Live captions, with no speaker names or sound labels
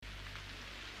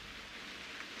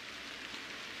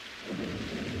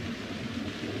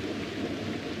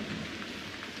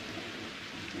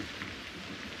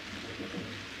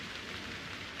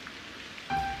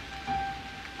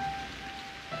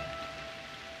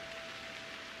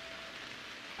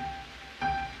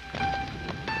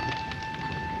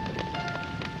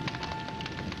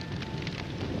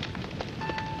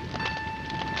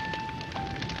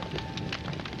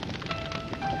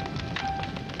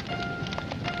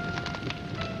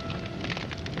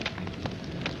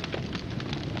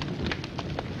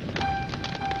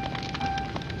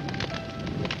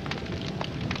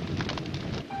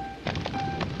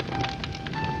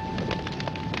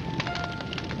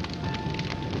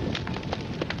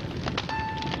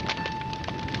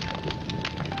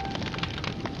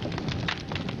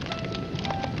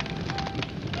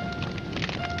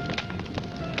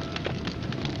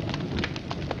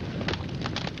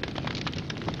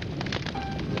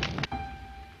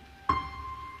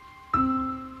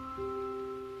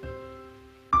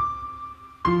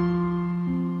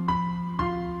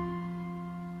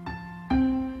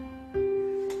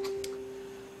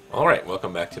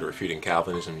Welcome back to the Refuting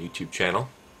Calvinism YouTube channel.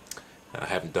 I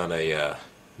haven't done a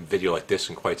video like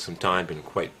this in quite some time, been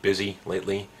quite busy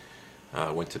lately.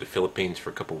 Went to the Philippines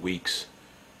for a couple weeks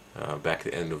back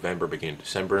at the end of November, beginning of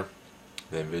December.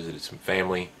 Then visited some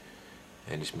family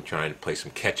and just been trying to play some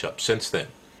catch up since then.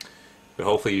 But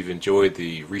hopefully you've enjoyed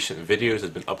the recent videos that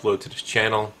have been uploaded to this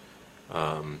channel.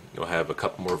 You'll have a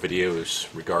couple more videos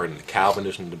regarding the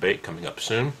Calvinism debate coming up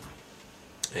soon.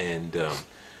 And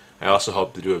I also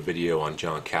hope to do a video on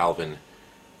John Calvin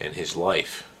and his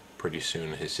life pretty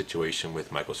soon, his situation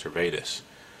with Michael Servetus.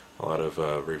 A lot of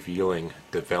revealing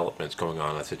developments going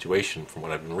on in that situation from what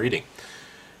I've been reading.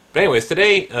 But anyways,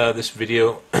 today this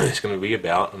video is going to be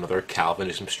about another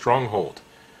Calvinism stronghold.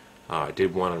 I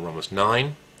did one on Romans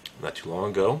 9 not too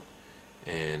long ago,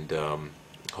 and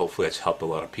hopefully that's helped a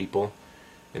lot of people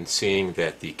in seeing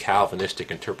that the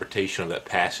Calvinistic interpretation of that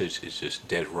passage is just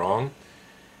dead wrong.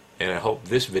 And I hope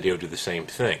this video do the same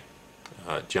thing.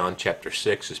 John chapter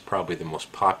 6 is probably the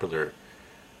most popular,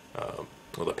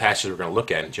 well, the passage we're going to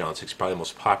look at in John 6 is probably the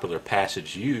most popular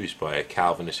passage used by a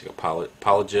Calvinistic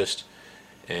apologist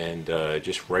and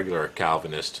just regular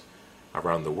Calvinists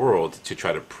around the world to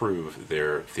try to prove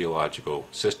their theological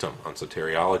system on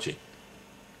soteriology.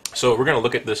 So we're going to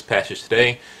look at this passage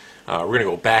today. We're going to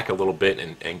go back a little bit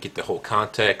and get the whole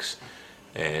context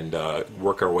and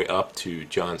work our way up to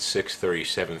John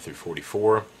 6:37 through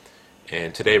 44.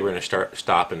 And today we're going to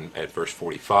stop at verse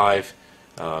 45.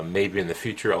 Maybe in the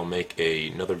future I'll make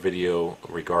another video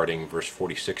regarding verse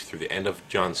 46 through the end of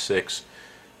John 6.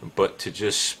 But to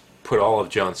just put all of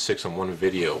John 6 on one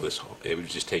video, it would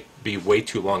just be way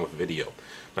too long of a video.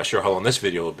 Not sure how long this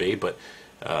video will be, but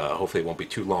hopefully it won't be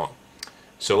too long.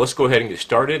 So let's go ahead and get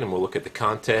started, and we'll look at the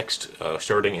context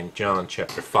starting in John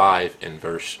chapter 5 and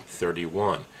verse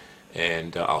 31.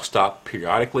 And I'll stop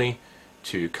periodically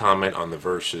to comment on the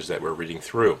verses that we're reading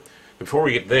through. Before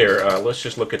we get there, let's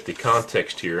just look at the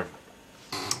context here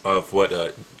of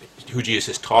who Jesus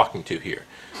is talking to here.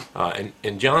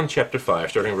 In John chapter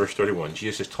 5, starting in verse 31,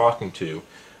 Jesus is talking to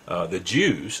the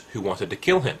Jews who wanted to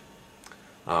kill him.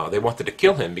 They wanted to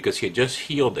kill him because he had just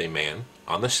healed a man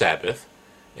on the Sabbath,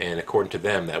 and according to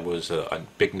them that was a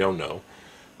big no-no.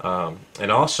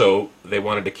 And also they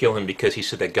wanted to kill him because he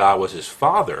said that God was his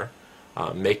father,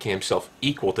 making himself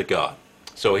equal to God.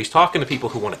 So he's talking to people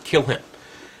who want to kill him.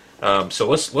 So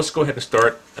let's go ahead and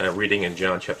start reading in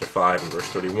John chapter 5 and verse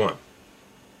 31.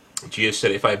 Jesus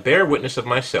said, "If I bear witness of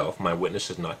myself, my witness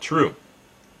is not true.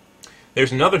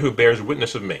 There's another who bears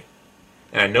witness of me,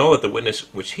 and I know that the witness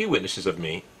which he witnesses of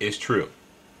me is true.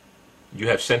 You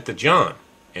have sent to John,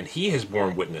 and he has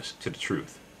borne witness to the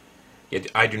truth. Yet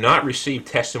I do not receive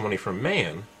testimony from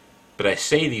man, but I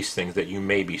say these things that you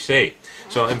may be saved."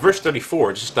 So in verse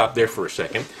 34, just stop there for a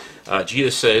second,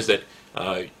 Jesus says that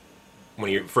when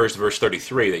he refers to verse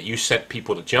 33, that you sent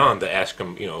people to John to ask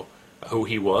him, who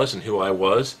he was and who I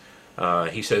was.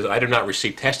 He says, I do not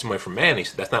receive testimony from man. He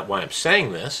said, that's not why I'm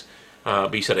saying this.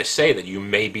 But he said, I say that you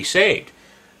may be saved.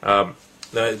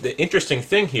 The interesting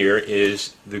thing here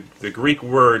is the Greek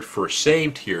word for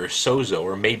saved here is sozo,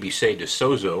 or may be saved is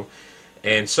sozo.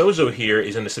 And sozo here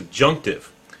is in the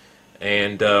subjunctive.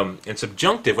 And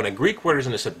subjunctive, when a Greek word is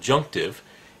in the subjunctive,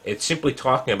 it's simply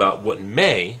talking about what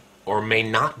may or may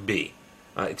not be.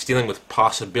 It's dealing with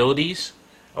possibilities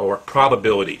or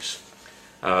probabilities.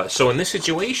 So in this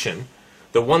situation,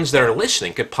 the ones that are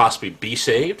listening could possibly be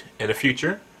saved in the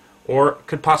future, or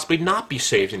could possibly not be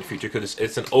saved in the future, because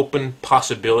it's an open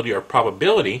possibility or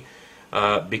probability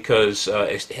because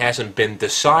it hasn't been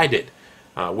decided,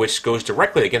 which goes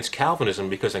directly against Calvinism,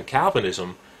 because in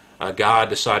Calvinism, God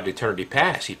decided eternity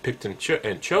past. He picked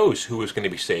and chose who was going to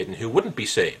be saved and who wouldn't be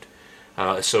saved.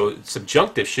 So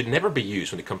subjunctive should never be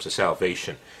used when it comes to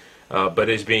salvation. But it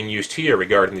is being used here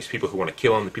regarding these people who want to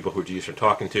kill him, the people who Jesus are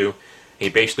talking to. He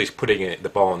basically is putting the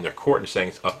ball in their court and saying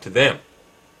it's up to them.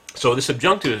 So the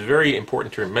subjunctive is very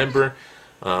important to remember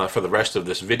for the rest of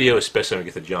this video, especially when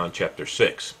we get to John chapter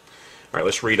 6. All right,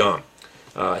 let's read on.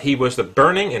 He was the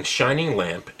burning and shining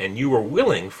lamp, and you were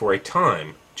willing for a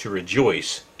time to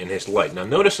rejoice in his light. Now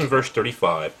notice in verse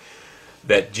 35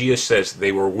 that Jesus says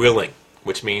they were willing,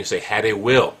 which means they had a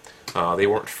will. They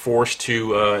weren't forced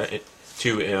to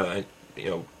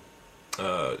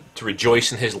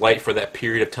rejoice in his light for that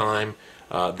period of time.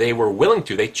 They were willing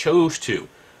to. They chose to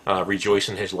rejoice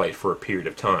in his light for a period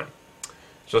of time.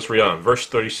 So let's read on. Verse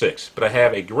 36. "But I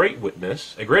have a greater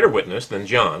witness than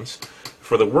John's,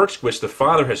 for the works which the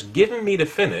Father has given me to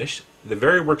finish, the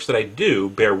very works that I do,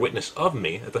 bear witness of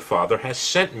me that the Father has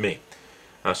sent me."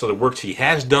 So the works he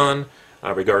has done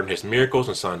regarding his miracles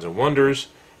and signs and wonders,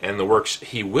 and the works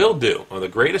he will do, or the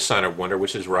greatest sign of wonder,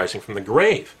 which is rising from the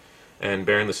grave. and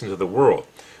bearing the sins of the world.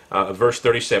 Verse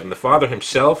 37, the Father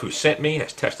himself who sent me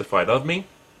has testified of me.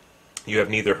 You have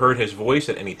neither heard his voice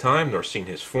at any time nor seen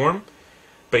his form,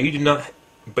 but you do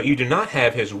not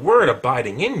have his word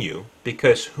abiding in you,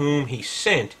 because whom he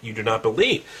sent you do not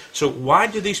believe. So why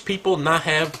do these people not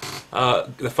have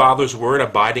the Father's word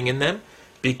abiding in them?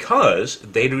 Because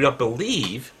they do not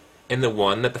believe in the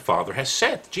one that the Father has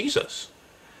sent, Jesus.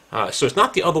 So it's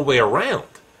not the other way around.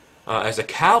 As the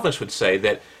Calvinists would say,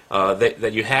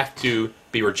 that you have to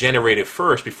be regenerated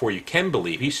first before you can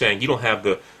believe. He's saying you don't have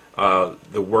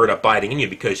the word abiding in you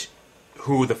because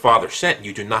who the Father sent,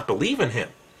 you do not believe in him.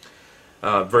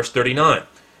 Verse 39,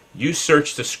 you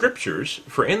search the Scriptures,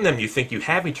 for in them you think you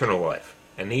have eternal life,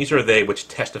 and these are they which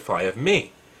testify of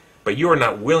me. But you are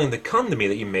not willing to come to me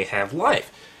that you may have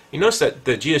life. You notice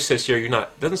that Jesus says here,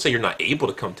 doesn't say you're not able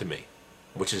to come to me,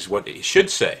 which is what it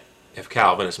should say if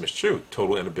Calvinism is true.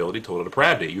 Total inability, total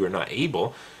depravity. You are not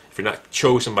able. If you're not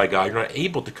chosen by God, you're not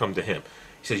able to come to him.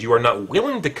 He says you are not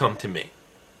willing to come to me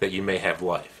that you may have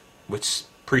life, which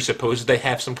presupposes they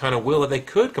have some kind of will that they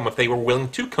could come if they were willing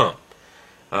to come.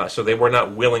 So they were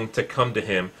not willing to come to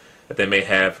him that they may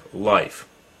have life.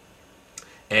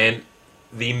 And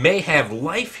the may have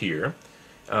life here,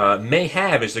 may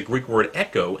have is the Greek word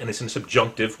echo, and it's in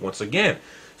subjunctive once again.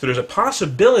 So there's a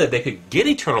possibility that they could get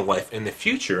eternal life in the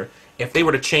future if they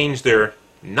were to change their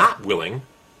not willing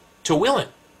to willing.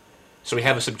 So we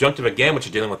have a subjunctive again, which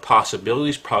is dealing with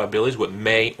possibilities, probabilities, what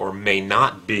may or may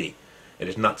not be. It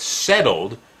is not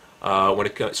settled when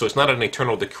it comes. So it's not an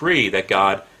eternal decree that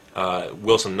God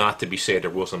wills them not to be saved or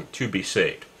wills them to be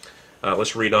saved.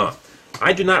 Let's read on.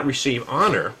 I do not receive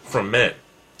honor from men,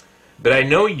 but I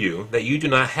know you that you do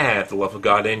not have the love of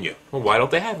God in you. Well, why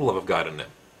don't they have the love of God in them?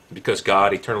 Because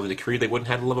God eternally decreed they wouldn't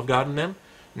have the love of God in them?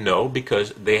 No,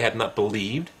 because they had not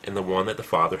believed in the one that the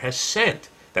Father has sent.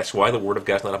 That's why the Word of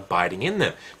God is not abiding in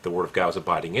them. If the Word of God was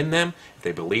abiding in them, if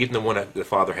they believed in the one that the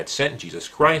Father had sent, Jesus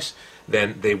Christ,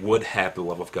 then they would have the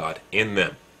love of God in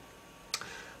them.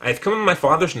 I have come in my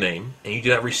Father's name, and you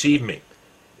do not receive me.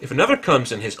 If another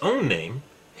comes in his own name,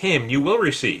 him you will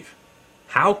receive.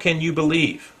 How can you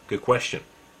believe? Good question.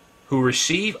 Who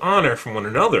receive honor from one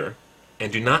another,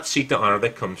 and do not seek the honor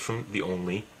that comes from the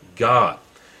only God.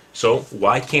 So,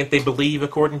 why can't they believe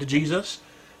according to Jesus?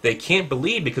 They can't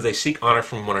believe because they seek honor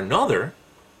from one another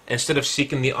instead of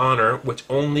seeking the honor which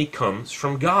only comes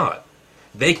from God.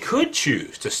 They could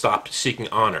choose to stop seeking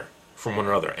honor from one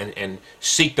another and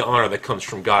seek the honor that comes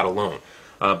from God alone.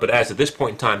 But as at this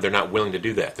point in time, they're not willing to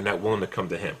do that. They're not willing to come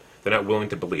to him. They're not willing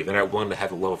to believe. They're not willing to have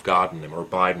the love of God in them or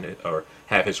abide in it, or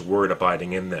have his word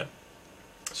abiding in them.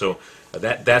 So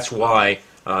that's why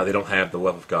they don't have the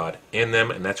love of God in them,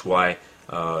 and that's why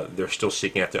they're still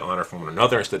seeking after honor from one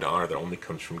another instead of honor that only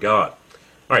comes from God.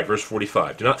 All right, verse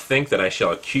 45. Do not think that I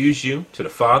shall accuse you to the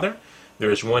Father.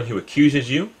 There is one who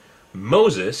accuses you,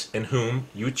 Moses, in whom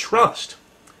you trust.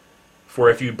 For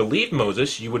if you believed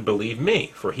Moses, you would believe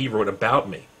me, for he wrote about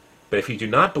me. But if you do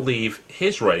not believe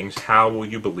his writings, how will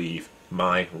you believe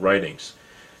my writings?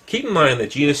 Keep in mind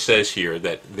that Jesus says here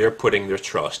that they're putting their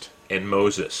trust in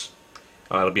Moses.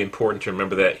 It'll be important to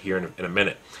remember that here in a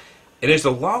minute. It is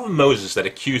the law of Moses that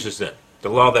accuses them, the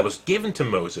law that was given to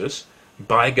Moses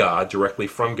by God, directly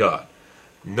from God.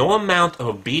 No amount of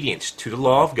obedience to the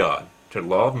law of God, to the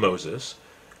law of Moses,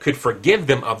 could forgive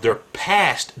them of their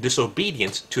past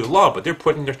disobedience to the law, but they're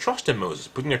putting their trust in Moses,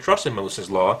 putting their trust in Moses'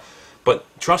 law, but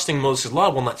trusting Moses' law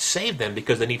will not save them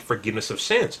because they need forgiveness of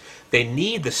sins. They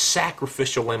need the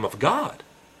sacrificial Lamb of God,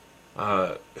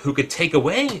 who could take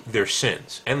away their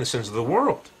sins and the sins of the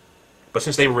world. But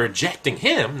since they were rejecting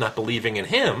him, not believing in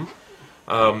him,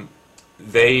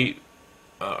 they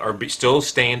still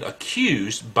stand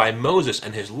accused by Moses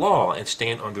and his law and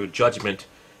stand under the judgment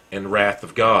and wrath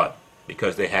of God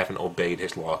because they haven't obeyed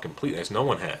his law completely, as no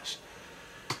one has.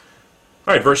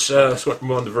 All right, let's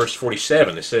move on to verse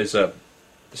 47. It says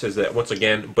that once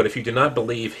again, but if you do not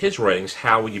believe his writings,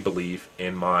 how will you believe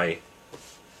in my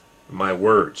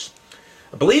words?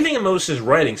 Believing in Moses'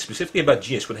 writings, specifically about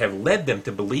Jesus, would have led them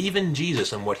to believe in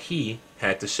Jesus and what he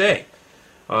had to say.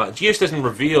 Jesus doesn't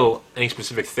reveal any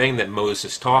specific thing that Moses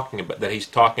is talking about, that he's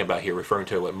talking about here, referring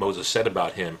to what Moses said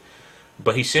about him,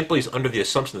 but he simply is under the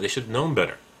assumption that they should have known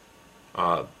better.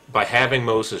 By having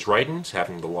Moses' writings,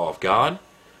 having the law of God,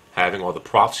 having all the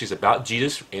prophecies about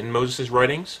Jesus in Moses'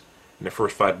 writings, in the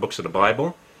first 5 books of the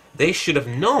Bible, they should have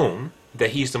known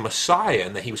that he's the Messiah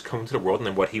and that he was coming to the world and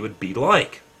then what he would be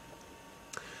like.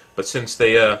 But since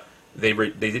they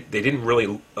didn't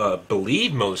really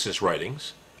believe Moses'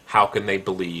 writings, how can they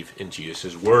believe in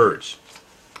Jesus' words?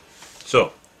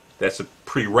 So, That's a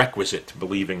prerequisite to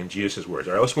believing in Jesus' words.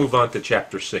 All right, let's move on to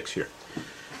chapter 6 here.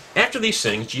 After these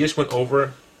things, Jesus went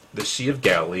over the Sea of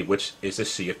Galilee, which is the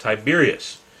Sea of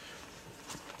Tiberias.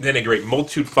 Then a great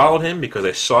multitude followed him because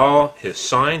they saw his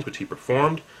signs which he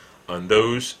performed on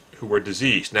those who were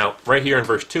diseased. Now, right here in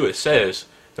verse 2, it says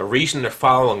the reason they're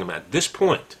following him at this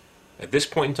point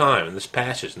in time, in this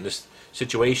passage, in this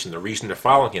situation, the reason they're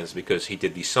following him is because he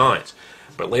did these signs.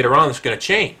 But later on, it's going to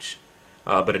change.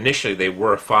 But initially, they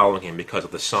were following him because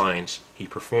of the signs he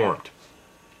performed.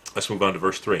 Let's move on to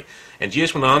verse 3. And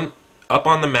Jesus went on up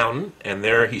on the mountain, and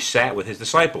there he sat with his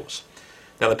disciples.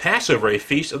 Now the Passover, a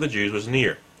feast of the Jews, was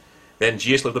near. Then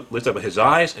Jesus lifted up his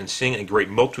eyes, and seeing a great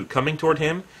multitude coming toward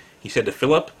him, he said to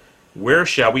Philip, "Where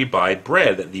shall we buy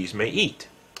bread that these may eat?"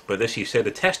 But this he said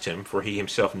to test him, for he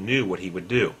himself knew what he would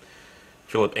do.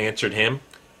 Philip answered him,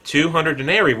 200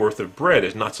 denarii worth of bread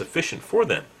is not sufficient for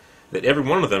them, that every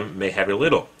one of them may have a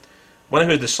little. One of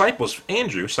his disciples,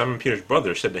 Andrew, Simon Peter's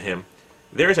brother, said to him,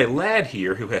 "There is a lad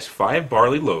here who has 5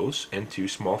 barley loaves and 2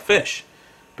 small fish.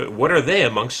 But what are they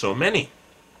among so many?"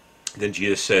 Then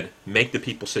Jesus said, "Make the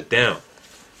people sit down."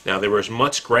 Now there was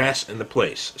much grass in the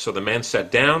place, so the men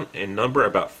sat down, in number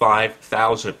about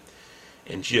 5,000.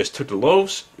 And Jesus took the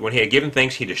loaves. When he had given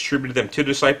thanks, he distributed them to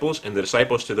the disciples, and the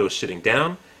disciples to those sitting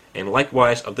down, and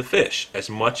likewise of the fish, as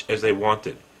much as they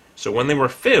wanted. So when they were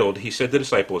filled, he said to the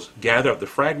disciples, "Gather up the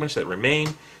fragments that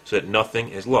remain, so that nothing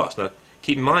is lost." Now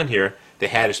keep in mind here, they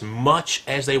had as much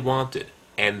as they wanted,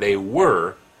 and they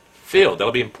were filled.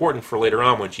 That'll be important for later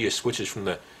on when Jesus switches from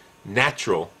the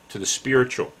natural to the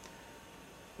spiritual.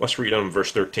 Let's read on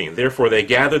verse 13. Therefore they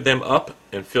gathered them up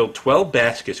and filled 12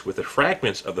 baskets with the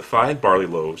fragments of the 5 barley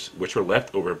loaves which were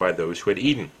left over by those who had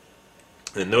eaten.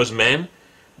 And those men,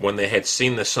 when they had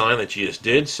seen the sign that Jesus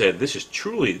did, said, "This is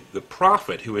truly the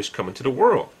prophet who is come into the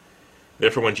world."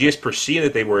 Therefore when Jesus perceived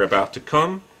that they were about to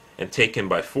come and take him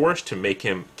by force to make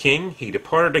him king, he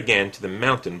departed again to the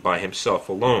mountain by himself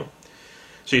alone.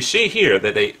 So you see here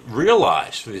that they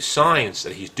realized through the signs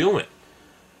that he's doing,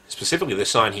 specifically the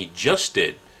sign he just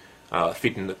did,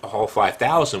 feeding the whole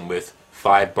 5,000 with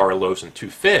 5 barley loaves and 2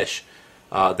 fish,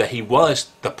 that he was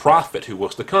the prophet who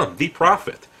was to come, the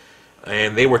prophet.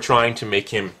 And they were trying to make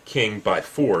him king by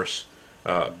force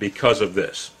because of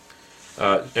this.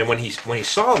 And when he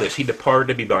saw this, he departed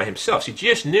to be by himself. See,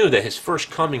 Jesus knew that his first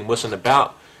coming wasn't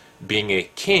about being a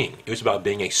king. It was about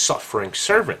being a suffering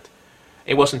servant.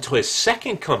 It wasn't until his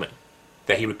second coming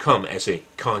that he would come as a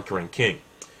conquering king.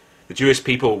 The Jewish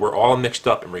people were all mixed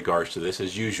up in regards to this,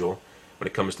 as usual, when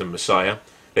it comes to the Messiah.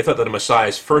 They thought that the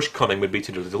Messiah's first coming would be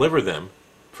to deliver them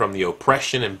from the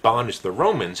oppression and bondage of the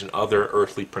Romans and other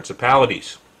earthly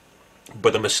principalities.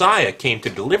 But the Messiah came to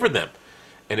deliver them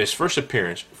in his first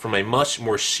appearance from a much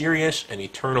more serious and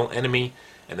eternal enemy,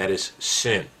 and that is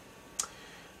sin.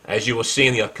 As you will see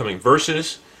in the upcoming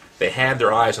verses, they had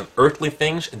their eyes on earthly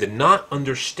things and did not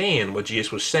understand what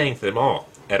Jesus was saying to them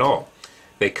at all.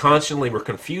 They constantly were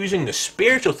confusing the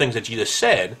spiritual things that Jesus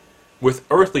said with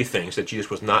earthly things that Jesus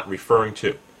was not referring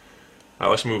to.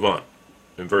 Let's move on.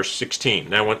 In verse 16,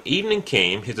 now when evening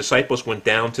came, his disciples went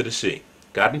down to the sea,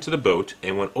 got into the boat,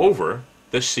 and went over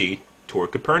the sea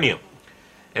toward Capernaum.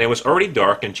 And it was already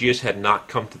dark, and Jesus had not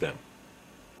come to them.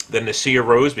 Then the sea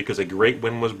arose because a great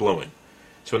wind was blowing.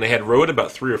 So when they had rowed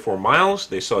about 3 or 4 miles,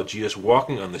 they saw Jesus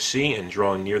walking on the sea and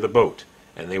drawing near the boat,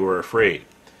 and they were afraid.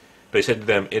 But he said to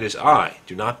them, "It is I,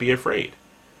 do not be afraid."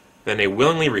 Then they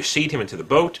willingly received him into the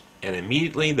boat, and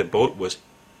immediately the boat was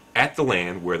at the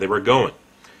land where they were going.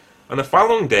 On the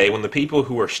following day, when the people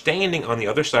who were standing on the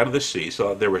other side of the sea saw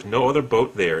that there was no other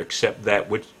boat there except that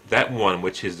one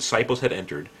which his disciples had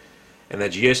entered, and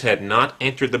that Jesus had not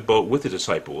entered the boat with his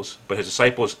disciples, but his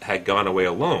disciples had gone away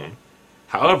alone.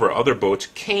 However, other boats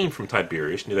came from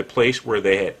Tiberias, near the place where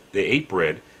they ate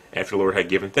bread after the Lord had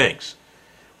given thanks.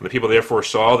 When the people therefore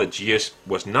saw that Jesus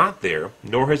was not there,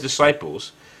 nor his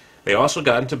disciples, they also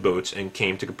got into boats and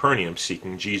came to Capernaum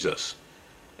seeking Jesus.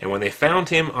 And when they found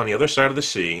him on the other side of the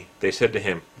sea, they said to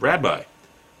him, "Rabbi,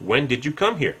 when did you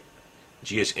come here?"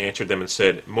 Jesus answered them and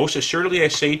said, "Most assuredly I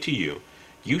say to you,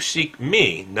 you seek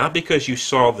me, not because you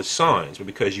saw the signs, but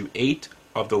because you ate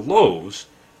of the loaves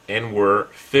and were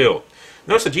filled."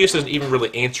 Notice that Jesus doesn't even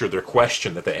really answer their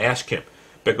question that they ask him,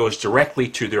 but goes directly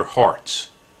to their hearts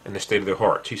and the state of their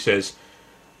hearts. He says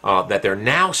that they're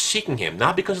now seeking him,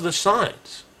 not because of the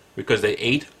signs, because they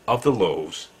ate of the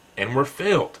loaves and were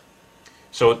filled.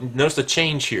 So notice the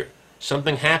change here.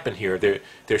 Something happened here.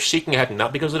 They're seeking him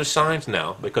not because of the signs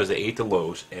now, because they ate the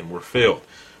loaves and were filled.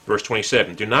 Verse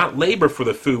 27, "Do not labor for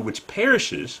the food which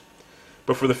perishes,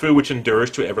 but for the food which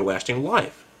endures to everlasting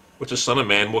life, which the Son of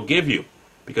Man will give you.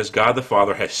 because God the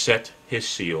Father has set his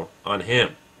seal on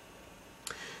him.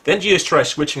 Then Jesus tries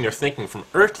switching their thinking from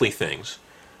earthly things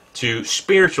to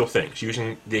spiritual things,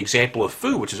 using the example of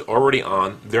food, which is already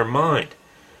on their mind.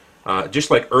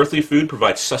 Just like earthly food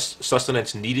provides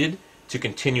sustenance needed to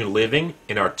continue living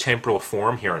in our temporal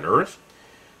form here on earth,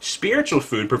 spiritual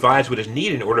food provides what is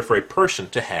needed in order for a person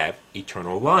to have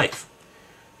eternal life.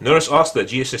 Notice also that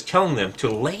Jesus is telling them to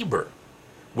labor,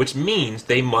 which means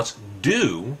they must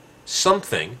do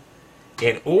something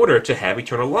in order to have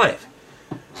eternal life.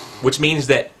 Which means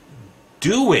that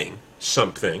doing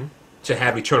something to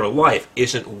have eternal life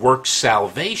isn't work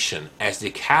salvation, as the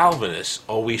Calvinists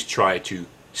always try to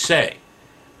say.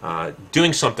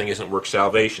 Doing something isn't work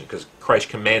salvation, because Christ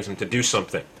commands them to do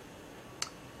something.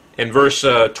 In verse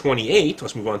 28,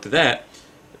 let's move on to that.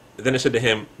 Then it said to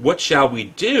him, "What shall we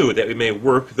do that we may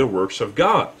work the works of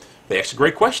God?" They asked a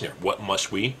great question here. What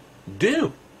must we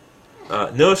do?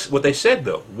 Notice what they said,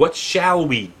 though. What shall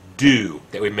we do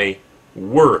that we may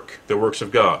work the works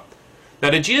of God?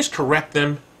 Now, did Jesus correct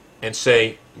them and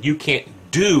say, you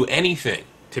can't do anything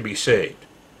to be saved?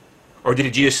 Or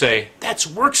did Jesus say, that's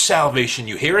work salvation,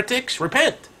 you heretics,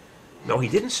 repent? No, he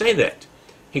didn't say that.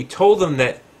 He told them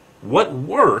that what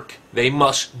work they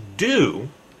must do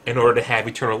in order to have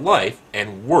eternal life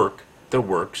and work the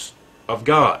works of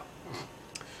God.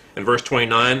 In verse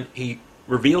 29, he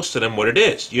reveals to them what it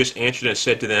is. Jesus answered and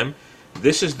said to them,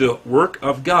 "This is the work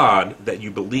of God, that you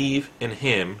believe in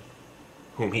him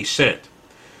whom he sent."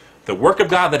 The work of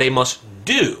God that they must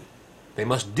do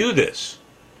this,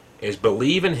 is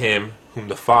believe in him whom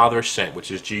the Father sent, which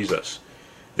is Jesus.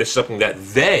 This is something that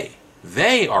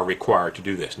they are required to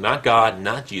do this. Not God,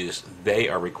 not Jesus. They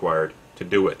are required to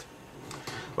do it.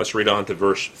 Let's read on to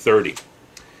verse 30.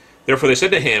 Therefore they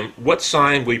said to him, "What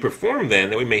sign will you perform then,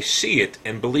 that we may see it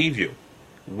and believe you?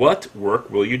 What work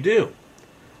will you do?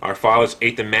 Our fathers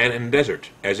ate the manna in the desert,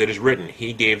 as it is written,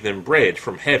 he gave them bread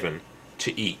from heaven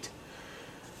to eat."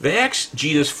 They asked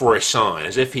Jesus for a sign,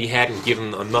 as if he hadn't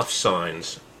given enough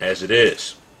signs as it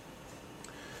is,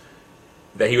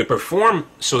 that he would perform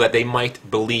so that they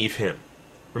might believe him.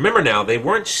 Remember now, they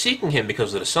weren't seeking him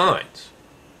because of the signs.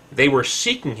 They were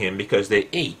seeking him because they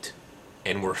ate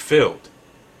and were filled.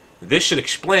 This should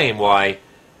explain why,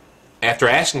 after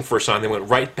asking for a sign, they went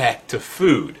right back to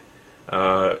food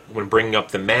when bringing up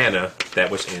the manna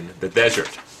that was in the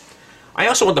desert. I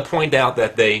also want to point out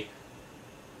that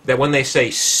when they say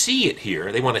see it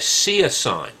here, they want to see a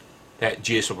sign that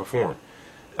Jesus will perform.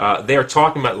 They are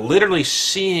talking about literally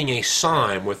seeing a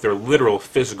sign with their literal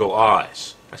physical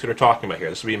eyes. That's what they're talking about here.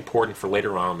 This will be important for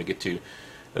later on when we get to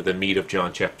the meat of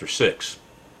John chapter 6.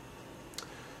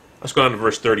 Let's go on to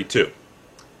verse 32.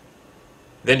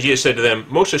 Then Jesus said to them,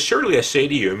 "Most assuredly I say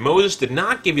to you, Moses did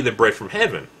not give you the bread from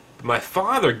heaven, but my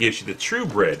Father gives you the true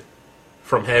bread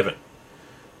from heaven."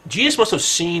 Jesus must have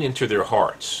seen into their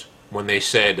hearts when they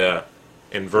said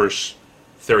in verse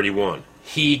 31,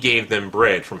 he gave them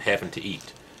bread from heaven to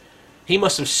eat. He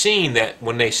must have seen that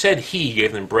when they said he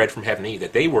gave them bread from heaven to eat,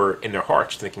 that they were in their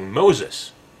hearts thinking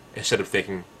Moses instead of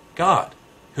thinking God,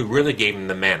 who really gave them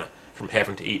the manna from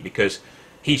heaven to eat, because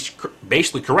he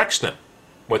basically corrects them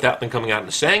without them coming out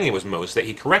and saying it was Moses. That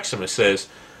he corrects them and says,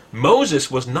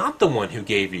 Moses was not the one who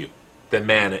gave you the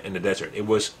manna in the desert. It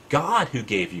was God who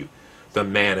gave you the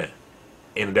manna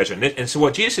in the desert. And so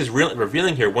what Jesus is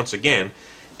revealing here once again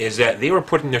is that they were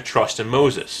putting their trust in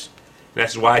Moses. And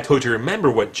that's why I told you to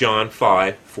remember what John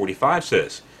 5:45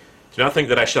 says. "Do not think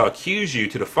that I shall accuse you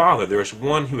to the Father. There is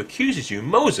one who accuses you,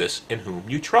 Moses, in whom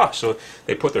you trust." So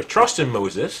they put their trust in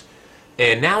Moses,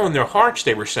 and now in their hearts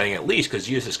they were saying, at least, because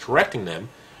Jesus is correcting them,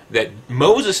 that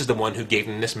Moses is the one who gave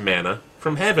them this manna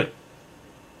from heaven.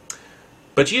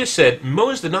 But Jesus said,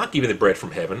 "Moses did not give you the bread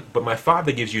from heaven, but my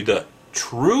Father gives you the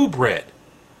true bread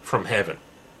from heaven."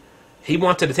 He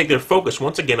wanted to take their focus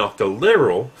once again off the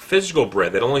literal, physical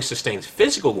bread that only sustains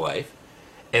physical life,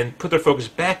 and put their focus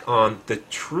back on the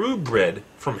true bread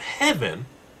from heaven,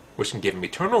 which can give them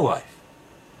eternal life.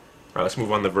 All right, let's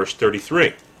move on to verse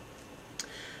 33.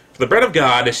 "For the bread of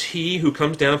God is he who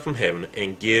comes down from heaven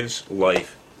and gives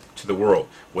life to the world."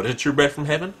 What is the true bread from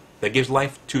heaven that gives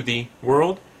life to the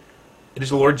world? It is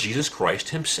the Lord Jesus Christ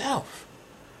himself.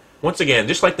 Once again,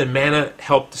 just like the manna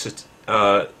helped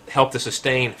to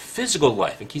sustain physical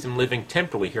life and keep them living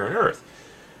temporally here on earth,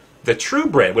 the true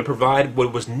bread would provide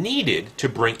what was needed to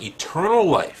bring eternal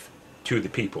life to the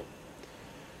people.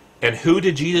 And who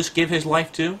did Jesus give his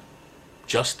life to?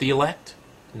 Just the elect?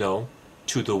 No,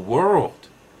 to the world.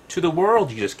 To the world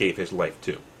Jesus gave his life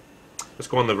to. Let's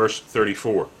go on to verse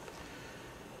 34.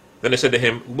 "Then I said to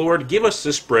him, Lord, give us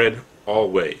this bread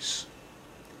always.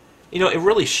 it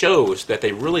really shows that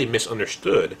they really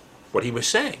misunderstood what he was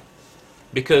saying.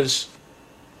 Because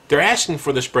they're asking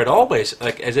for this bread always,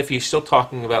 like as if he's still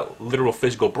talking about literal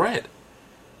physical bread.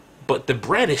 But the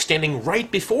bread is standing right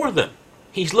before them.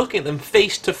 He's looking at them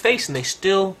face to face, and they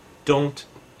still don't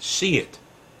see it.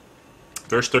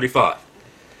 Verse 35.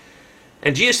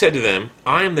 And Jesus said to them,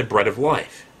 I am the bread of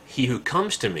life. He who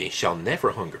comes to me shall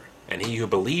never hunger, and he who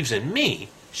believes in me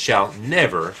shall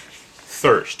never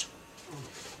thirst.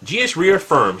 Jesus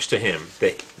reaffirms to them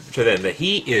that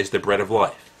he is the bread of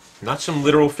life. Not some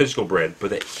literal physical bread, but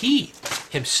that he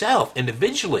himself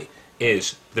individually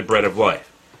is the bread of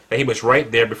life. That he was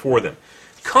right there before them.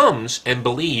 Comes and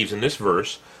believes in this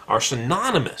verse are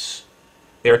synonymous.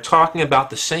 They are talking about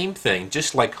the same thing,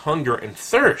 just like hunger and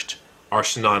thirst are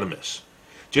synonymous.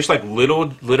 Just like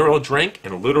literal drink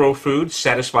and literal food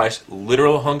satisfies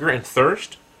literal hunger and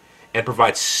thirst and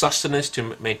provides sustenance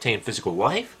to maintain physical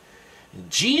life,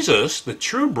 Jesus, the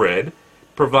true bread,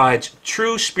 provides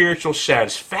true spiritual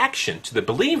satisfaction to the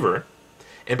believer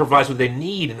and provides what they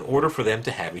need in order for them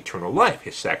to have eternal life,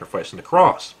 his sacrifice on the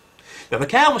cross. Now the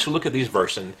Calvinists will look at these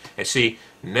verses and see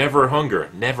never hunger,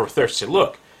 never thirst. Say,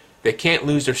 look, they can't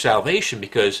lose their salvation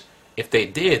because if they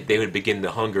did, they would begin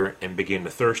to hunger and begin to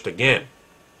thirst again.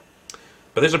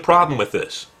 But there's a problem with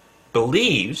this.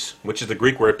 Believes, which is the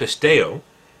Greek word pisteo,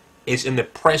 is in the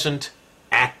present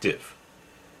active.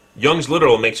 Young's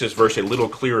Literal makes this verse a little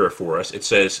clearer for us. It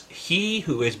says, he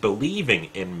who is believing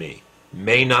in me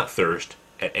may not thirst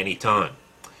at any time.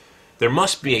 There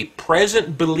must be a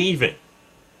present believing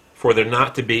for there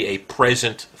not to be a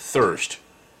present thirst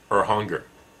or hunger.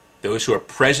 Those who are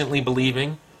presently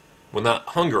believing will not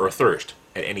hunger or thirst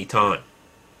at any time.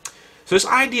 So this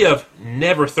idea of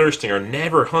never thirsting or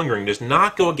never hungering does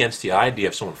not go against the idea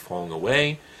of someone falling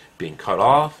away, being cut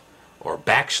off, or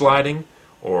backsliding,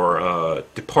 or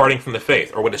departing from the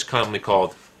faith, or what is commonly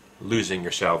called losing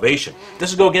your salvation. It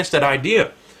doesn't go against that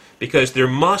idea, because there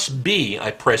must be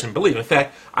a present belief. In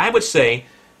fact, I would say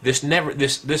this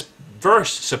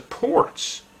verse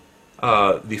supports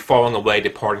the falling away,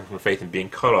 departing from the faith, and being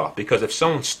cut off. Because if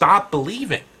someone stopped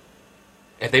believing,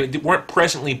 if they weren't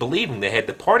presently believing, they had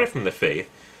departed from the faith,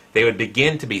 they would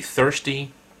begin to be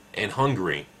thirsty and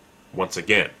hungry once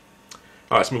again. All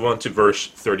right, let's move on to verse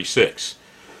 36.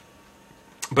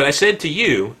 But I said to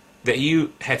you that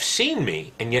you have seen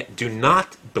me, and yet do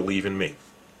not believe in me.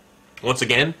 Once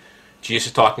again, Jesus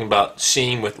is talking about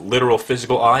seeing with literal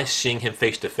physical eyes, seeing him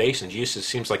face to face, and Jesus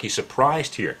seems like he's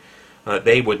surprised here.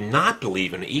 They would not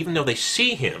believe in him, even though they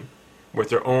see him with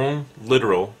their own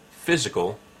literal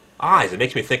physical eyes. It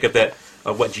makes me think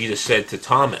of what Jesus said to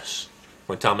Thomas,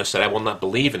 when Thomas said, I will not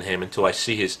believe in him until I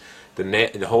see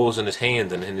the holes in his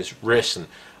hands and in his wrists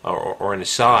or in his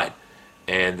side.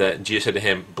 And Jesus said to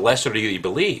him, blessed are you that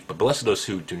believe, but blessed are those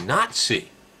who do not see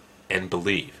and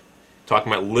believe.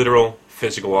 Talking about literal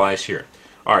physical eyes here.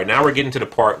 All right, now we're getting to the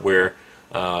part where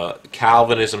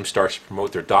Calvinism starts to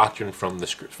promote their doctrine from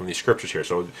these scriptures here.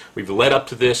 So we've led up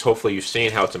to this. Hopefully you've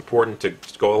seen how it's important to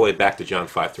go all the way back to John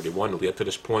 5:31 to lead up to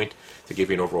this point to give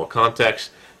you an overall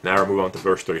context. Now we'll move on to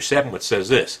verse 37, which says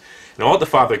this, and all the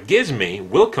Father gives me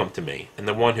will come to me, and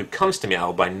the one who comes to me I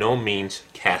will by no means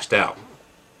cast out.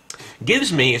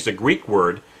 Gives me is the Greek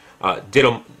word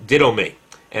didome,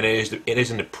 and it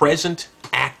is in the present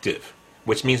active,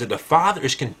 which means that the Father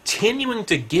is continuing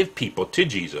to give people to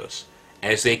Jesus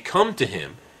as they come to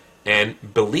him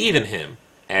and believe in him,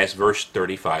 as verse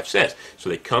 35 says. So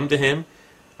they come to him,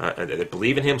 they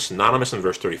believe in him, synonymous in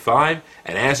verse 35,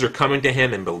 and as they're coming to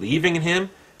him and believing in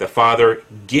him, the Father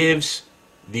gives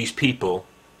these people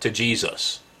to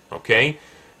Jesus. Okay?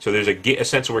 So there's a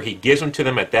sense where he gives them to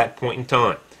them at that point in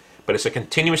time. But it's a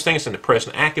continuous thing. It's in the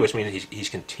present active, which means he's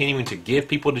continuing to give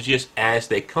people to Jesus as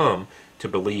they come to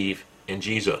believe in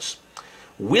Jesus.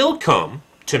 Will come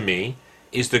to me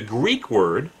is the Greek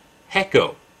word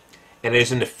heko, and it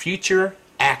is in the future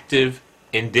active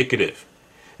indicative.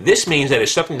 This means that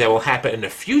it's something that will happen in the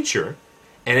future,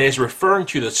 and it is referring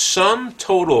to the sum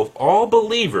total of all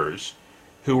believers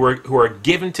who are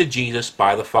given to Jesus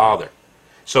by the Father.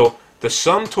 So the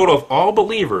sum total of all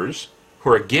believers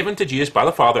who are given to Jesus by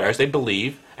the Father as they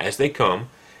believe, as they come,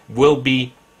 will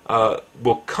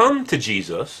come to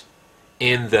Jesus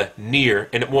in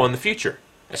the future,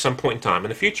 at some point in time in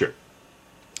the future.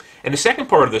 And the second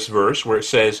part of this verse, where it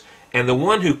says, and the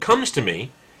one who comes to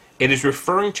me, it is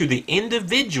referring to the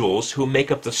individuals who make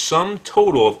up the sum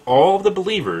total of all of the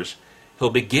believers who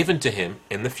will be given to him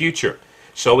in the future.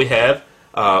 So we have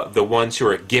the ones who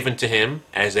are given to him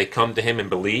as they come to him and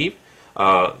believe.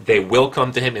 They will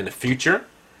come to him in the future,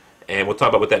 and we'll talk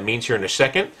about what that means here in a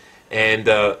second. And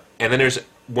then there's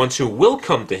ones who will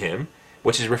come to him,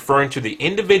 which is referring to the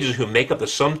individuals who make up the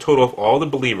sum total of all the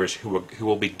believers who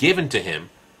will be given to him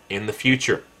in the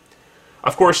future.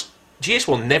 Of course, Jesus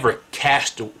will never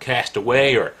cast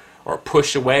away or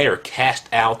push away or cast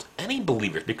out any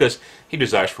believers, because he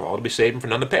desires for all to be saved and for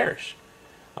none to perish.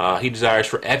 He desires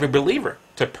for every believer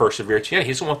to persevere to the end.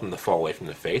 He doesn't want them to fall away from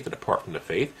the faith or depart from the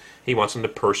faith. He wants them to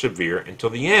persevere until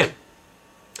the end.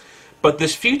 But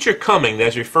this future coming that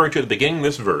is referred to at the beginning of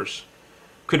this verse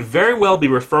could very well be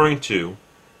referring to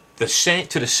the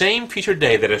same future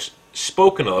day that is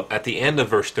spoken of at the end of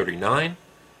verse 39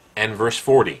 and verse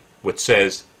 40, which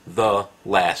says, the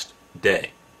last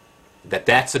day.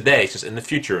 That's the day, it says in the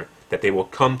future, that they will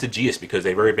come to Jesus, because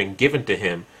they've already been given to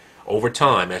him over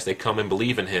time. As they come and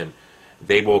believe in him,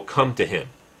 they will come to him,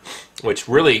 which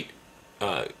really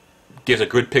gives a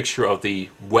good picture of the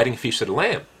wedding feast of the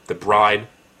Lamb, the bride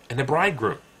and the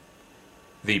bridegroom.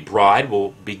 The bride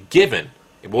will be given,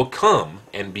 it will come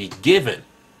and be given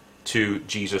to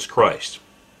Jesus Christ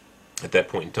at that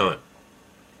point in time.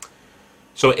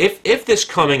 So if this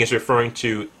coming is referring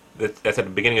to, that's at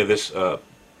the beginning of this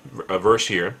verse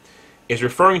here, is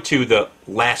referring to the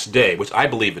last day, which I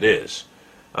believe it is,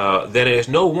 then it is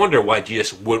no wonder why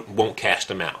Jesus won't cast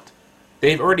them out.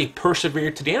 They've already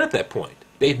persevered to the end at that point.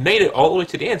 They've made it all the way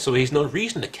to the end, so there's no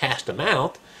reason to cast them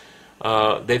out.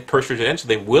 They've persevered to the end, so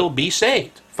they will be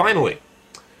saved, finally.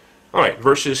 All right,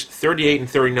 verses 38 and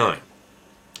 39.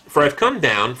 For I've come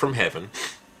down from heaven,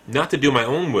 not to do my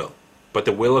own will, but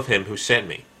the will of him who sent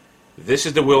me. This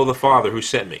is the will of the Father who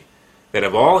sent me, that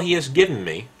of all he has given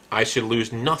me, I should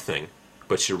lose nothing,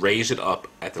 but should raise it up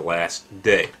at the last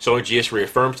day. So Jesus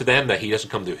reaffirms to them that he doesn't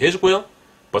come to his will,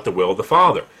 but the will of the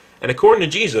Father. And according to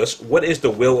Jesus, what is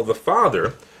the will of the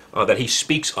Father that he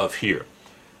speaks of here?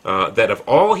 That of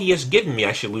all he has given me,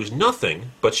 I should lose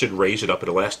nothing, but should raise it up at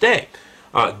the last day.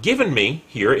 Given me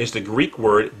here is the Greek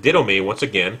word didomi, once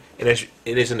again, and it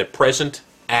is in the present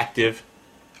active,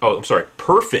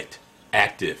 perfect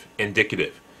active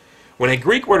indicative. When a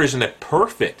Greek word is in a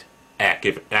perfect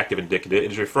active indicative,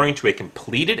 it is referring to a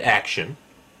completed action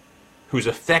whose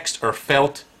effects are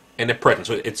felt in the present.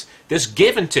 So it's this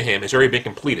given to him has already been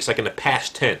complete. It's like in the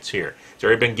past tense here. It's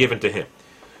already been given to him.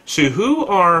 So who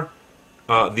are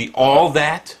the all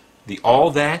that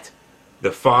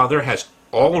the Father has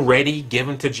already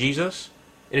given to Jesus?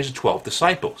 It is the 12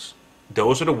 disciples.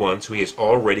 Those are the ones who he has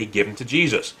already given to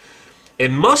Jesus. It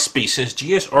must be, since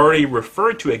Jesus already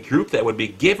referred to a group that would be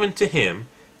given to him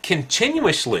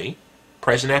continuously,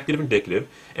 present active indicative,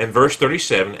 and verse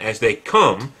 37, as they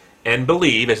come and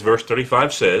believe, as verse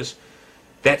 35 says,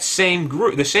 that same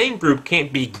group, the same group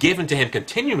can't be given to him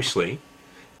continuously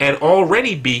and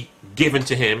already be given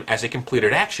to him as a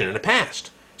completed action in the past.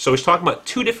 So he's talking about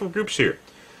two different groups here.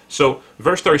 So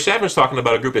verse 37 is talking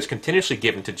about a group that's continuously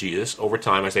given to Jesus over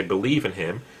time as they believe in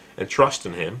him and trust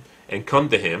in him and come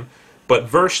to him. But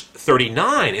verse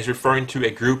 39 is referring to a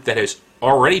group that has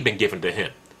already been given to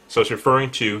him. So it's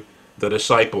referring to the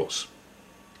disciples.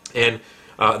 And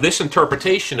this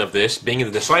interpretation of this, being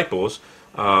the disciples,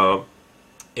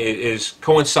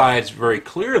 coincides very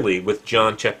clearly with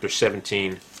John chapter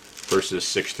 17, verses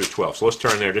 6 through 12. So let's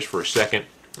turn there just for a second.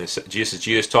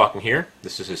 Jesus talking here.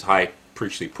 This is his high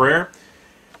priestly prayer.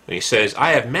 And he says,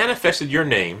 I have manifested your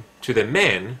name to the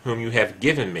men whom you have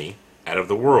given me out of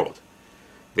the world.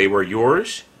 They were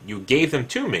yours, you gave them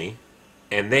to me,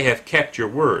 and they have kept your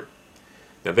word.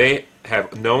 Now they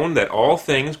have known that all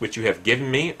things which you have given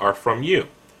me are from you.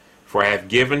 For I have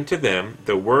given to them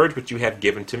the word which you have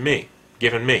given me,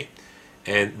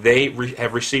 and they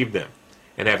have received them,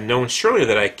 and have known surely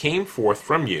that I came forth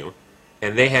from you,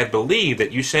 and they have believed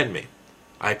that you sent me.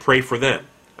 I pray for them.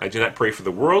 I do not pray for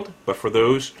the world, but for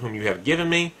those whom you have given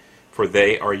me, for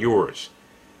they are yours.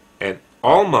 And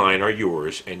all mine are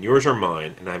yours, and yours are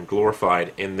mine, and I am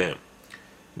glorified in them.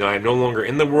 Now I am no longer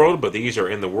in the world, but these are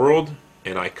in the world,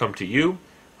 and I come to you.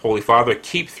 Holy Father,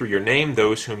 keep through your name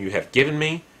those whom you have given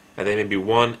me, and they may be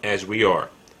one as we are.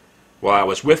 While I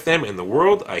was with them in the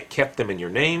world, I kept them in your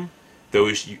name.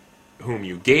 Those whom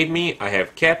you gave me I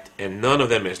have kept, and none of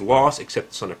them is lost except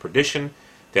the son of perdition,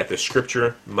 that the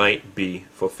scripture might be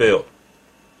fulfilled.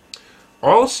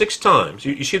 All 6 times,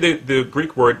 you see the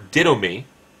Greek word didomi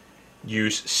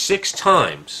used 6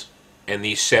 times in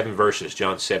these 7 verses,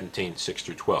 John 17, 6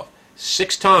 through 12.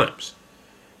 6 times.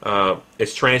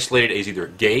 It's translated as either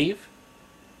gave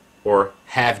or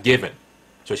have given.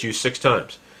 So it's used 6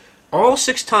 times. All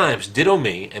 6 times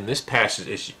didomi in this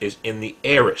passage is in the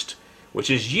aorist, which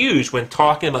is used when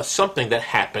talking about something that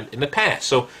happened in the past.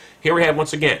 So here we have,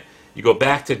 once again, you go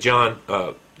back to John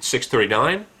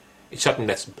 6:39, It's something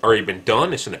that's already been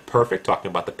done. It's in the perfect,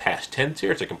 talking about the past tense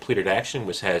here. It's a completed action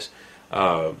which has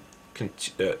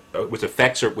which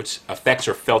effects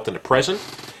are felt in the present.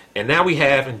 And now we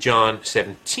have in John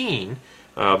 17,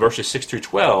 verses 6 through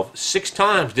 12, 6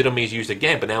 times didomi is used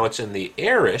again, but now it's in the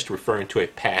aorist, referring to a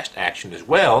past action as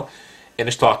well, and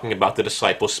it's talking about the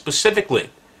disciples specifically.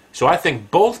 So I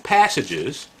think both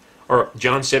passages, or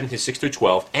John 17, 6 through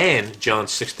 12, and John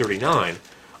 6:39,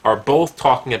 are both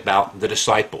talking about the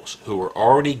disciples who were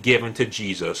already given to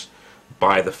Jesus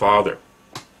by the Father.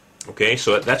 Okay,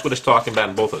 so that's what it's talking about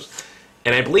in both of those.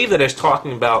 And I believe that it's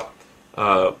talking about,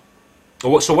 so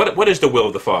what is the will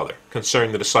of the Father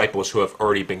concerning the disciples who have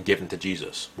already been given to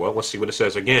Jesus? Well, let's see what it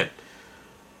says again.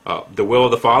 The will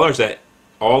of the Father is that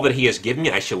all that he has given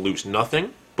me, I shall lose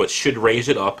nothing, but should raise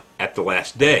it up at the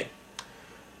last day.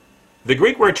 The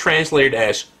Greek word translated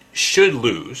as should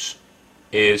lose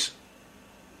is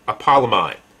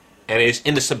apolomai, and is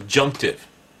in the subjunctive.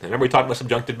 Now, remember we talked about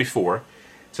subjunctive before.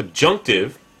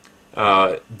 Subjunctive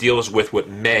deals with what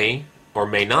may or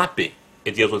may not be.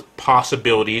 It deals with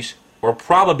possibilities or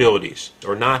probabilities,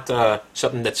 or not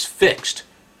something that's fixed.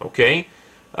 Okay?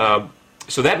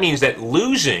 So that means that the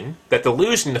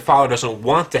losing the Father doesn't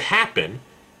want to happen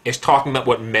is talking about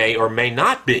what may or may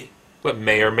not be, what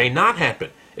may or may not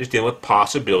happen. It's dealing with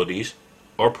possibilities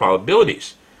or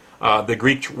probabilities. The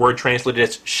Greek word translated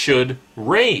as should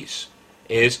raise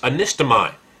is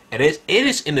anistomai, and it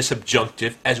is in the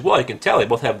subjunctive as well. You can tell they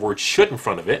both have word should in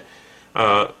front of it.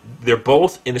 They're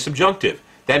both in the subjunctive.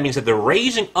 That means that the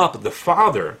raising up that the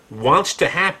Father wants to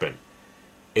happen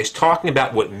is talking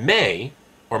about what may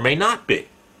or may not be.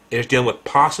 It is dealing with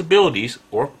possibilities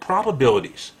or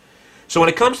probabilities. So when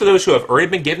it comes to those who have already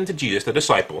been given to Jesus, the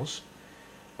disciples,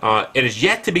 it is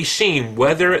yet to be seen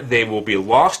whether they will be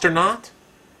lost or not,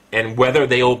 and whether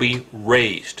they will be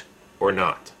raised or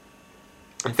not.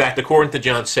 In fact, according to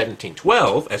John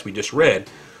 17:12, as we just read,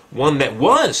 one that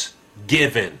was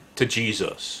given to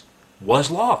Jesus was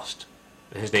lost.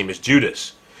 And his name is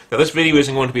Judas. Now, this video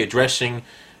isn't going to be addressing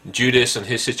Judas and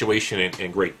his situation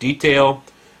in great detail.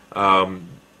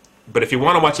 But if you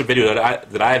want to watch a video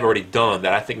that I've already done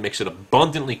that I think makes it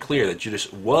abundantly clear that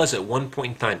Judas was at one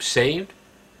point in time saved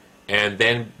and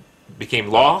then became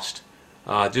lost,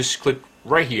 just click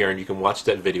right here and you can watch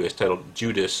that video. It's titled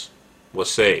Judas Was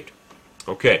Saved.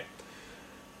 Okay.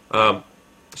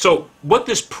 So what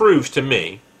this proves to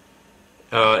me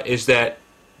is that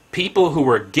people who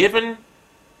were given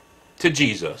to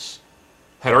Jesus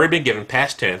had already been given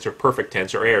past tense or perfect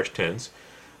tense or aorist tense.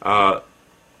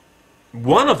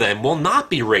 One of them will not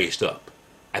be raised up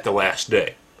at the last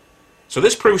day. So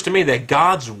this proves to me that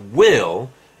God's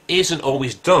will isn't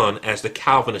always done as the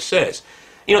Calvinist says.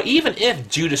 You know, even if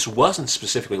Judas wasn't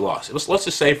specifically lost, let's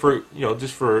just say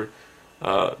just for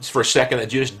a second that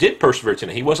Judas did persevere to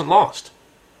it, he wasn't lost,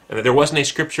 and that there wasn't a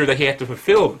scripture that he had to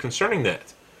fulfill concerning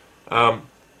that.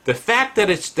 The fact that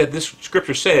this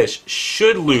scripture says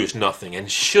should lose nothing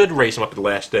and should raise him up at the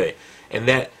last day, and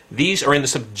that these are in the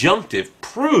subjunctive,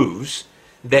 proves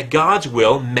that God's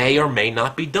will may or may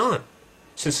not be done,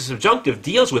 since the subjunctive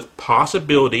deals with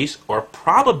possibilities or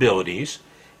probabilities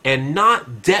and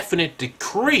not definite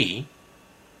decree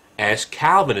as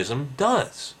Calvinism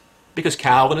does. Because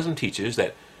Calvinism teaches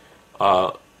that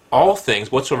all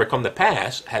things whatsoever come to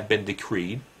pass have been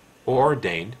decreed or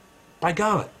ordained by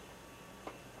God.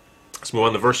 Let's move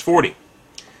on to verse 40.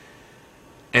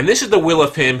 And this is the will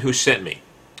of him who sent me,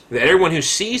 that everyone who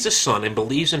sees the Son and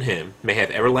believes in him may have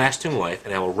everlasting life,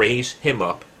 and I will raise him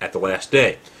up at the last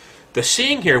day. The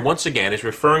seeing here, once again, is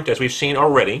referring to, as we've seen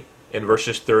already, in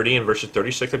verses 30 and verses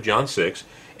 36 of John 6,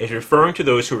 is referring to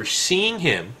those who are seeing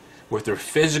him with their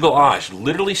physical eyes,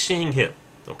 literally seeing him.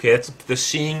 Okay, that's the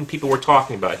seeing people we're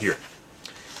talking about here.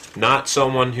 Not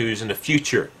someone who's in the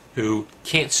future, who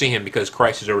can't see him because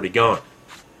Christ is already gone.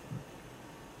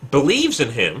 Believes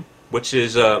in him, which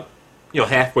is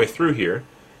halfway through here,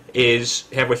 is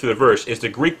halfway through the verse, is the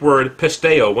Greek word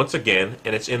pisteo once again,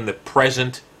 and it's in the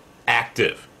present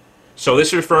active. So this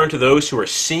is referring to those who are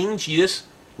seeing Jesus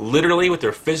literally with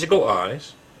their physical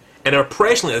eyes, and are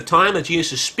presently, at the time that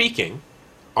Jesus is speaking,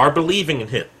 are believing in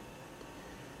him.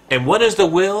 And what is the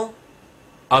will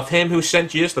of him who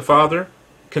sent Jesus, the Father,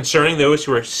 concerning those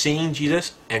who are seeing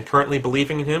Jesus and currently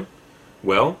believing in him?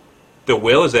 Well, the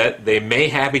will is that they may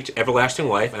have everlasting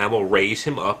life, and I will raise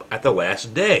him up at the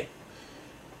last day.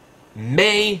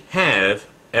 May have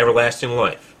everlasting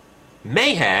life.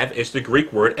 May have is the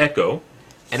Greek word echo,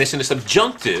 and it's in the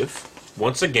subjunctive,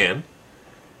 once again,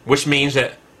 which means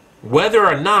that whether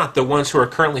or not the ones who are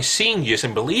currently seeing Jesus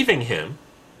and believing him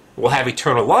will have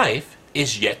eternal life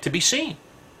is yet to be seen.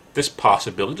 this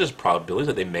possibility, there's probabilities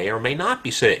that they may or may not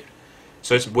be saved.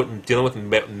 So it's dealing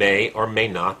with may or may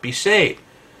not be saved,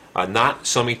 not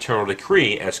some eternal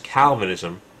decree as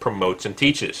Calvinism promotes and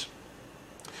teaches.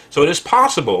 So it is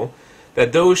possible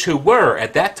that those who were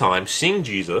at that time seeing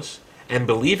Jesus and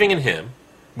believing in him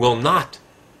will not,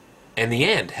 in the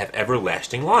end, have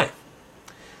everlasting life.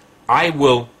 I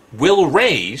will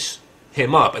raise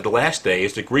him up at the last day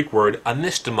is the Greek word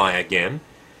anistomai again,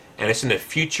 and it's in the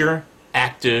future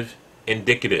active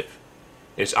indicative.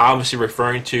 It's obviously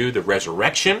referring to the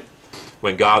resurrection,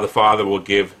 when God the Father will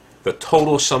give the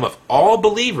total sum of all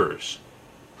believers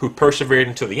who persevered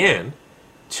until the end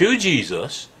to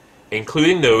Jesus,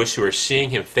 including those who are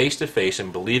seeing him face to face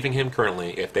and believing him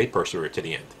currently if they persevere to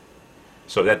the end.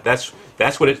 So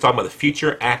that's what it's talking about, the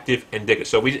future active indicative.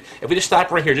 So if we just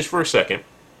stop right here just for a second,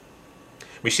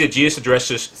 we see that Jesus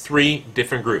addresses three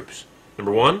different groups.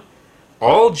 Number one,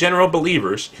 all general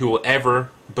believers who will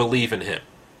ever believe in him.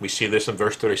 We see this in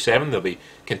verse 37. They'll be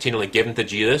continually given to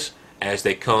Jesus as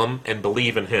they come and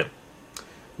believe in him.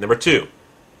 Number two,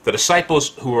 the disciples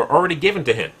who are already given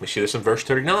to him. We see this in verse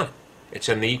 39. It's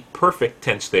in the perfect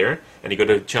tense there. And you go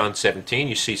to John 17,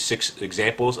 you see 6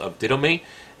 examples of didomi,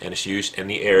 and it's used in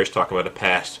the aorist, talking about a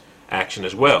past action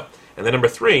as well. And then number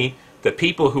 3, the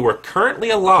people who are currently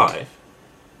alive,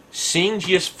 seeing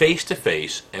Jesus face to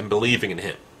face and believing in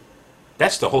him.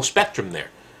 That's the whole spectrum there.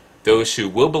 Those who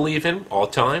will believe him all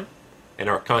the time and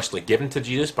are constantly given to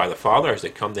Jesus by the Father as they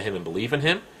come to him and believe in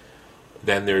him.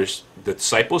 Then there's the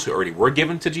disciples who already were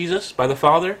given to Jesus by the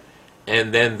Father,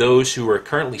 and then those who are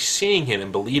currently seeing him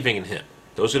and believing in him.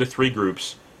 Those are the 3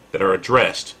 groups that are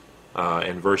addressed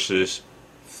in verses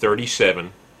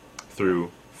 37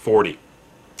 through 40. All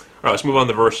right, let's move on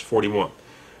to verse 41.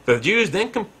 The Jews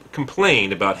then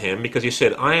complained about him because he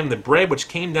said, I am the bread which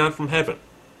came down from heaven.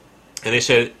 And they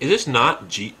said, is not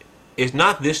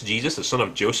this Jesus, the son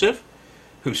of Joseph,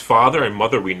 whose father and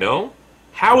mother we know?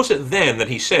 How is it then that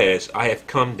he says, I have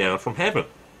come down from heaven?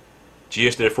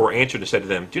 Jesus therefore answered and said to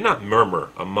them, do not murmur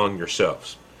among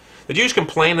yourselves. The Jews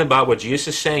complain about what Jesus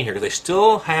is saying here because they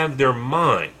still have their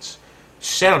minds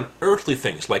set on earthly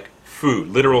things like food,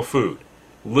 literal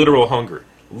hunger,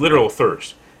 literal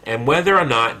thirst, and whether or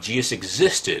not Jesus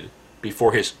existed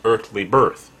before his earthly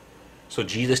birth. So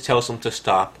Jesus tells them to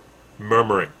stop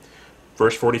murmuring.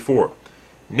 Verse 44,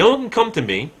 no one can come to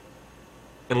me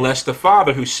unless the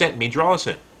Father who sent me draws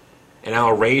him, and I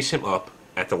will raise him up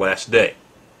at the last day.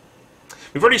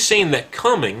 We've already seen that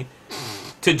coming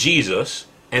to Jesus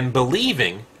and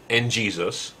believing in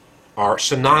Jesus are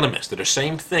synonymous. They're the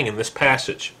same thing in this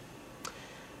passage.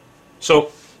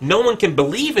 So no one can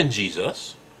believe in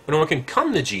Jesus, no one can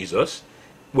come to Jesus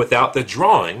without the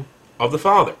drawing of the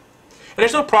Father. And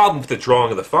there's no problem with the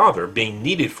drawing of the Father being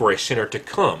needed for a sinner to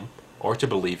come or to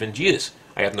believe in Jesus.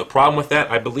 I have no problem with that.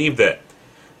 I believe that.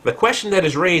 The question that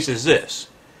is raised is this.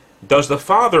 Does the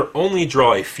Father only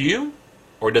draw a few,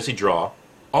 or does he draw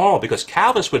all? Because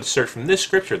Calvinists would assert from this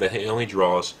scripture that he only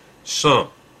draws some.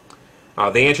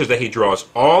 The answer is that he draws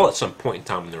all at some point in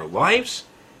time in their lives,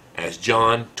 as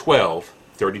John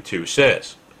 12:32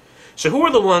 says. So who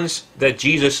are the ones that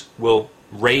Jesus will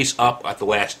raise up at the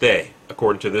last day,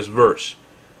 according to this verse?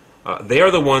 They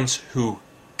are the ones who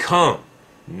come,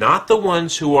 not the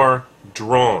ones who are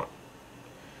drawn.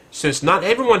 Since not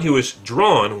everyone who is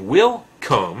drawn will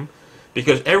come,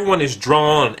 because everyone is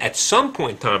drawn at some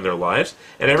point in time in their lives,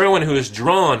 and everyone who is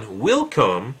drawn will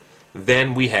come,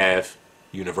 then we have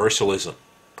universalism.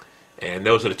 And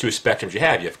those are the 2 spectrums you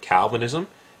have. You have Calvinism,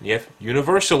 and you have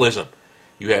universalism.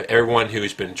 You have everyone who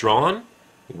has been drawn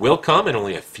will come, and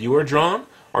only a few are drawn,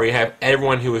 or you have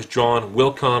everyone who is drawn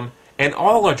will come, and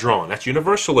all are drawn. That's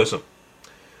universalism.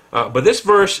 But this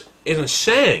verse isn't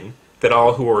saying that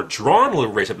all who are drawn will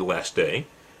raise up the last day,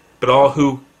 but all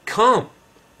who come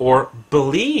or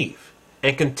believe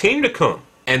and continue to come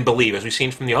and believe, as we've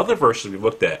seen from the other verses we've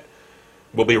looked at,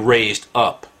 will be raised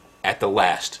up at the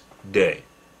last day.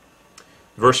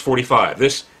 Verse 45.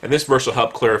 This verse will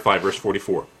help clarify verse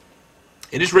 44.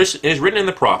 It is written in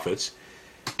the prophets,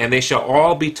 and they shall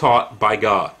all be taught by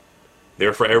God.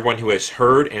 Therefore everyone who has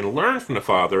heard and learned from the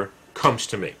Father comes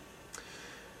to me.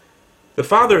 The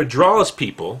Father draws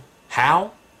people.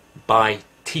 How? By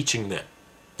teaching them.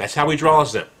 That's how he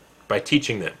draws them. By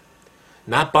teaching them.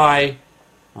 Not by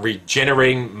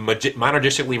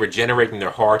monergistically regenerating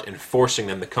their heart and forcing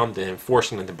them to come to him,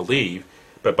 forcing them to believe,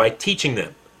 but by teaching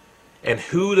them. And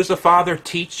who does the Father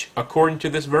teach according to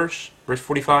this verse? Verse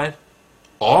 45?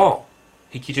 All.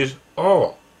 He teaches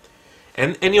all.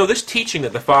 And this teaching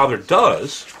that the Father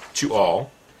does to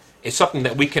all is something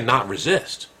that we cannot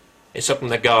resist. It's something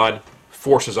that God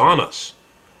forces on us.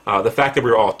 The fact that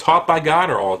we're all taught by God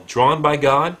or all drawn by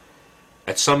God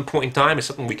at some point in time is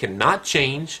something we cannot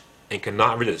change and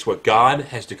cannot resist. What God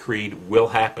has decreed will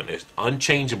happen. It's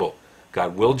unchangeable.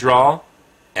 God will draw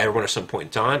everyone at some point in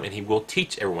time, and He will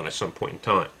teach everyone at some point in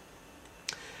time.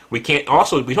 We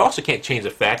also can't change the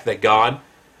fact that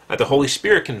the Holy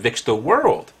Spirit convicts the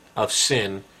world of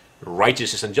sin,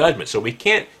 righteousness, and judgment. So we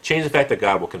can't change the fact that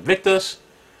God will convict us,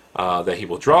 that He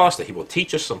will draw us, that He will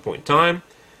teach us at some point in time.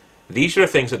 These are the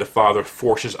things that the Father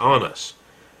forces on us.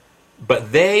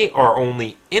 But they are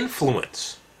only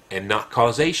influence and not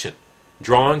causation.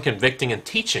 Drawing, convicting, and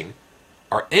teaching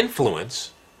are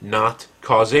influence, not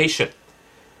causation.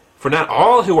 For not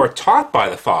all who are taught by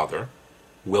the Father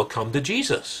will come to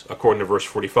Jesus, according to verse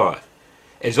 45.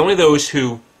 It's only those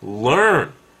who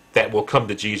learn that will come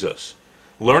to Jesus.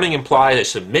 Learning implies a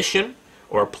submission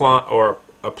or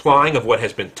applying of what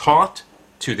has been taught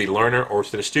to the learner or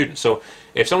to the student. So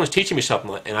if someone's teaching me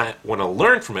something and I want to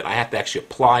learn from it, I have to actually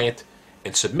apply it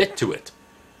and submit to it.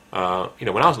 When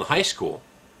I was in high school,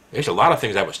 there's a lot of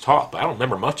things I was taught, but I don't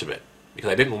remember much of it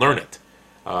because I didn't learn it.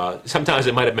 Sometimes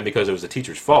it might have been because it was the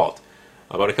teacher's fault.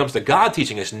 But when it comes to God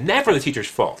teaching, it's never the teacher's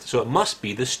fault. So it must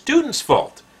be the student's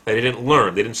fault that they didn't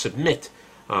learn, they didn't submit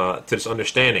to this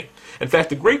understanding. In fact,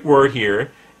 the Greek word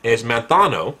here is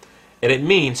manthano, and it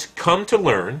means come to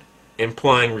learn,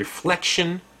 implying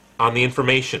reflection on the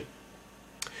information.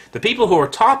 The people who are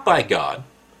taught by God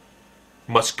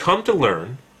must come to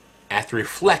learn after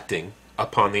reflecting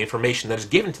upon the information that is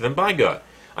given to them by God.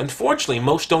 Unfortunately,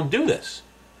 most don't do this.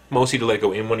 Most either let it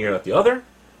go in one ear and out the other,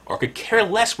 or could care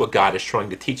less what God is trying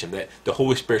to teach them, that the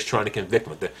Holy Spirit is trying to convict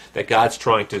them, that God's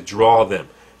trying to draw them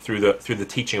through the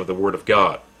teaching of the Word of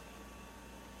God.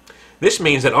 This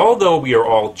means that although we are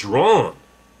all drawn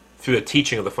through the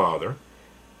teaching of the Father,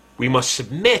 we must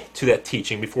submit to that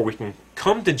teaching before we can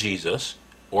come to Jesus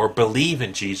or believe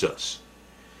in Jesus.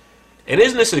 And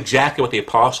isn't this exactly what the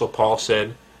Apostle Paul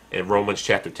said in Romans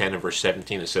chapter 10 and verse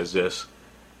 17? It says this,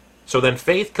 "So then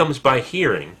faith comes by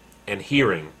hearing, and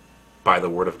hearing by the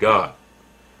Word of God."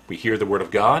 We hear the Word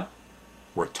of God,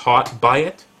 we're taught by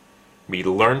it, we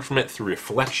learn from it through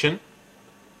reflection,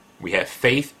 we have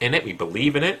faith in it, we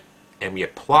believe in it, and we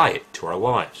apply it to our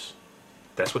lives.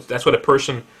 That's what a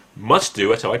person must do.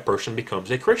 That's how a person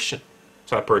becomes a Christian.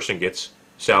 That's how a person gets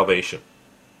salvation.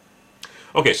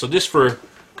 Okay, so just for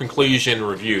conclusion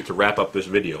review, to wrap up this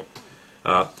video,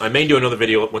 I may do another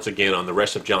video once again on the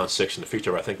rest of John 6 in the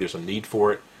future. I think there's a need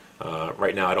for it.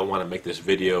 Right now I don't want to make this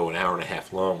video an hour and a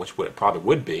half long, which it probably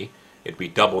would be. It'd be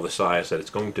double the size that it's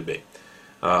going to be.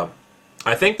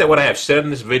 I think that what I have said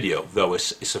in this video, though,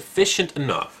 is sufficient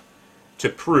enough to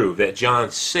prove that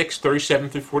John 6, 37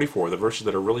 through 44, the verses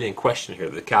that are really in question here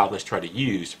that the Calvinists try to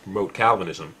use to promote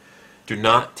Calvinism, do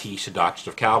not teach the doctrines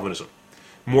of Calvinism.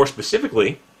 More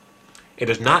specifically, it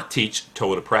does not teach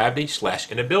total depravity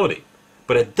 / inability,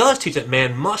 but it does teach that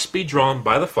man must be drawn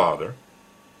by the Father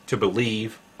to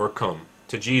believe or come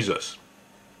to Jesus.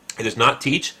 It does not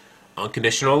teach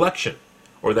unconditional election,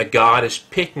 or that God is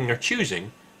picking or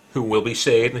choosing who will be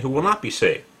saved and who will not be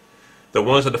saved. The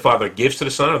ones that the Father gives to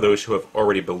the Son are those who have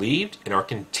already believed and are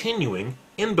continuing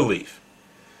in belief.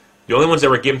 The only ones that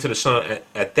were given to the Son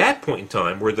at that point in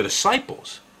time were the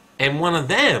disciples, and one of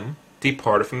them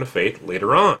departed from the faith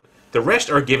later on. The rest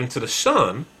are given to the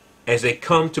Son as they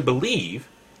come to believe,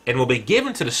 and will be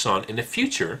given to the Son in the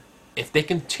future if they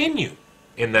continue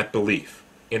in that belief,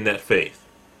 in that faith.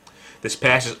 This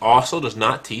passage also does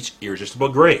not teach irresistible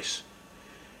grace.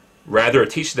 Rather, it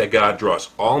teaches that God draws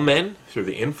all men through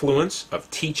the influence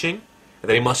of teaching, and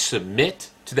that he must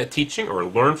submit to that teaching or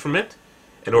learn from it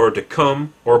in order to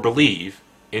come or believe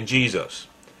in Jesus.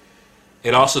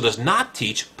 It also does not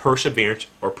teach perseverance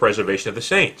or preservation of the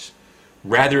saints.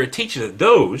 Rather, it teaches that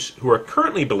those who are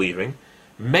currently believing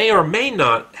may or may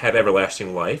not have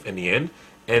everlasting life in the end,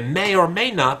 and may or may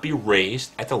not be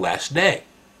raised at the last day,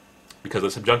 because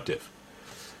it's subjunctive.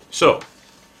 So,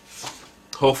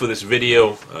 hopefully this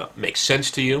video makes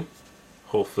sense to you.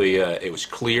 Hopefully it was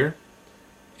clear.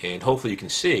 And hopefully you can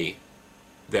see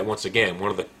that, once again,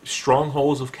 one of the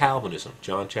strongholds of Calvinism,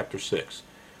 John chapter 6,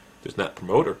 does not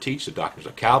promote or teach the doctrines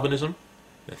of Calvinism.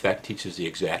 In fact, teaches the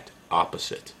exact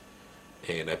opposite.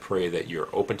 And I pray that you're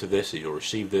open to this, that you'll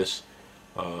receive this,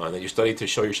 and that you study to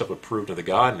show yourself approved to the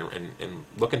God, and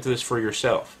look into this for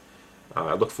yourself.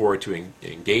 I look forward to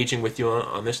engaging with you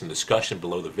on this in discussion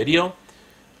below the video.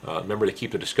 Remember to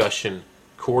keep the discussion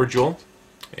cordial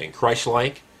and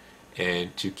Christ-like,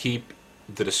 and to keep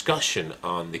the discussion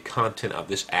on the content of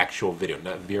this actual video,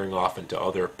 not veering off into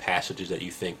other passages that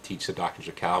you think teach the doctrines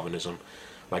of Calvinism,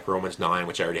 like Romans 9,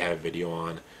 which I already have a video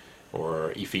on,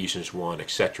 or Ephesians 1,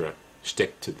 etc.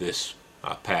 stick to this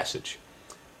passage.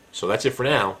 So that's it for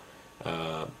now.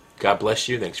 God bless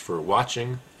you. Thanks for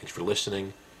watching. Thanks for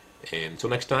listening. And until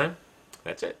next time,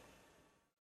 that's it.